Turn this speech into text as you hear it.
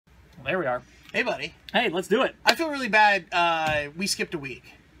There we are. Hey, buddy. Hey, let's do it. I feel really bad we skipped a week.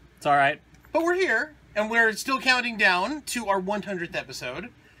 It's all right. But we're here, and we're still counting down to our 100th episode.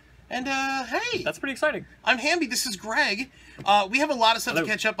 And, hey. That's pretty exciting. I'm Hamby. This is Greg. We have a lot of stuff to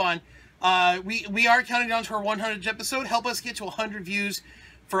catch up on. We are counting down to our 100th episode. Help us get to 100 views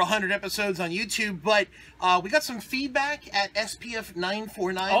for 100 episodes on YouTube. But we got some feedback at SPF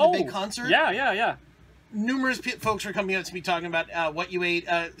 949, the big concert. Yeah. Numerous folks are coming up to me talking about what you ate.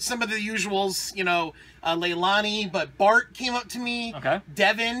 Some of the usuals, you know, Leilani, but Bart came up to me. Okay.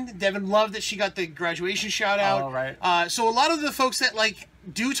 Devin loved that she got the graduation shout out. Oh, right. So a lot of the folks that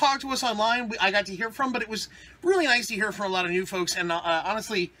do talk to us online, I got to hear from, but it was really nice to hear from a lot of new folks. And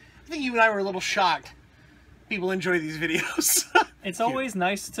honestly, I think you and I were a little shocked. People enjoy these videos. It's always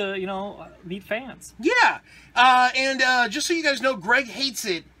nice to, you know, meet fans. Yeah. And just so you guys know, Greg Hates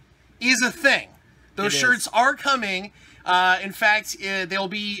It is a thing. Those shirts are coming. In fact, they'll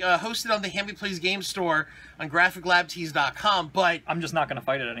be hosted on the Hamby Plays Game store on graphiclabtees.com. But I'm just not going to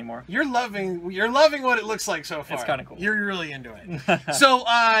fight it anymore. You're loving what it looks like so far. It's kind of cool. You're really into it. So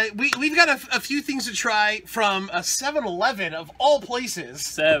we've got a few things to try from a 7-Eleven of all places.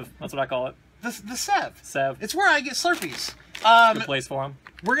 Sev, that's what I call it. The Sev. Sev. It's where I get Slurpees. Good place for them.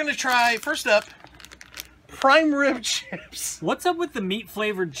 We're gonna try first up. Prime rib chips. What's up with the meat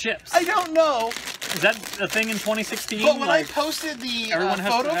flavored chips? I don't know. Is that a thing in 2016? But when I posted the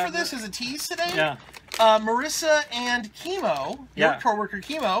photo for this as a tease today, yeah. Marissa and Chemo, your coworker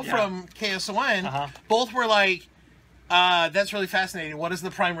Chemo from KSON, both were like, that's really fascinating. What does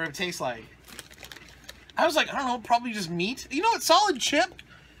the prime rib taste like? I was like, I don't know, probably just meat. You know what? Solid chip.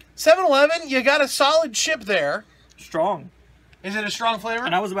 7-Eleven, you got a solid chip there. Strong. Is it a strong flavor?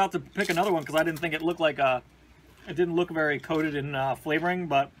 And I was about to pick another one because I didn't think it looked like it didn't look very coated in flavoring,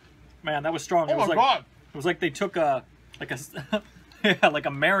 but man, that was strong. Oh my god! It was like they took like a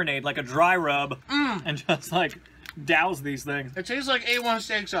marinade, like a dry rub, and just like doused these things. It tastes like A1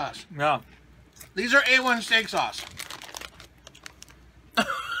 steak sauce. Yeah. These are A1 steak sauce.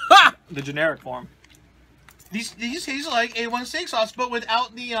 The generic form. These taste like A1 steak sauce, but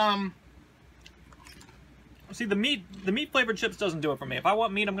without the See, the meat flavored chips doesn't do it for me. If I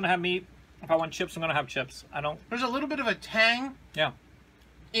want meat, I'm gonna have meat. If I want chips, I'm gonna have chips. I don't. There's a little bit of a tang. Yeah.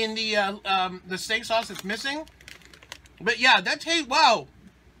 In the steak sauce that's missing, but yeah, that tastes wow.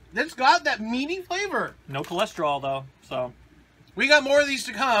 That's got that meaty flavor. No cholesterol though, so. We got more of these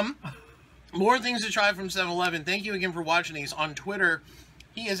to come. More things to try from 7-Eleven. Thank you again for watching these on Twitter.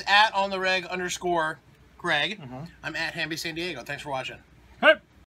 He is @OnTheReg_Greg. I'm @HambySan Diego. Thanks for watching.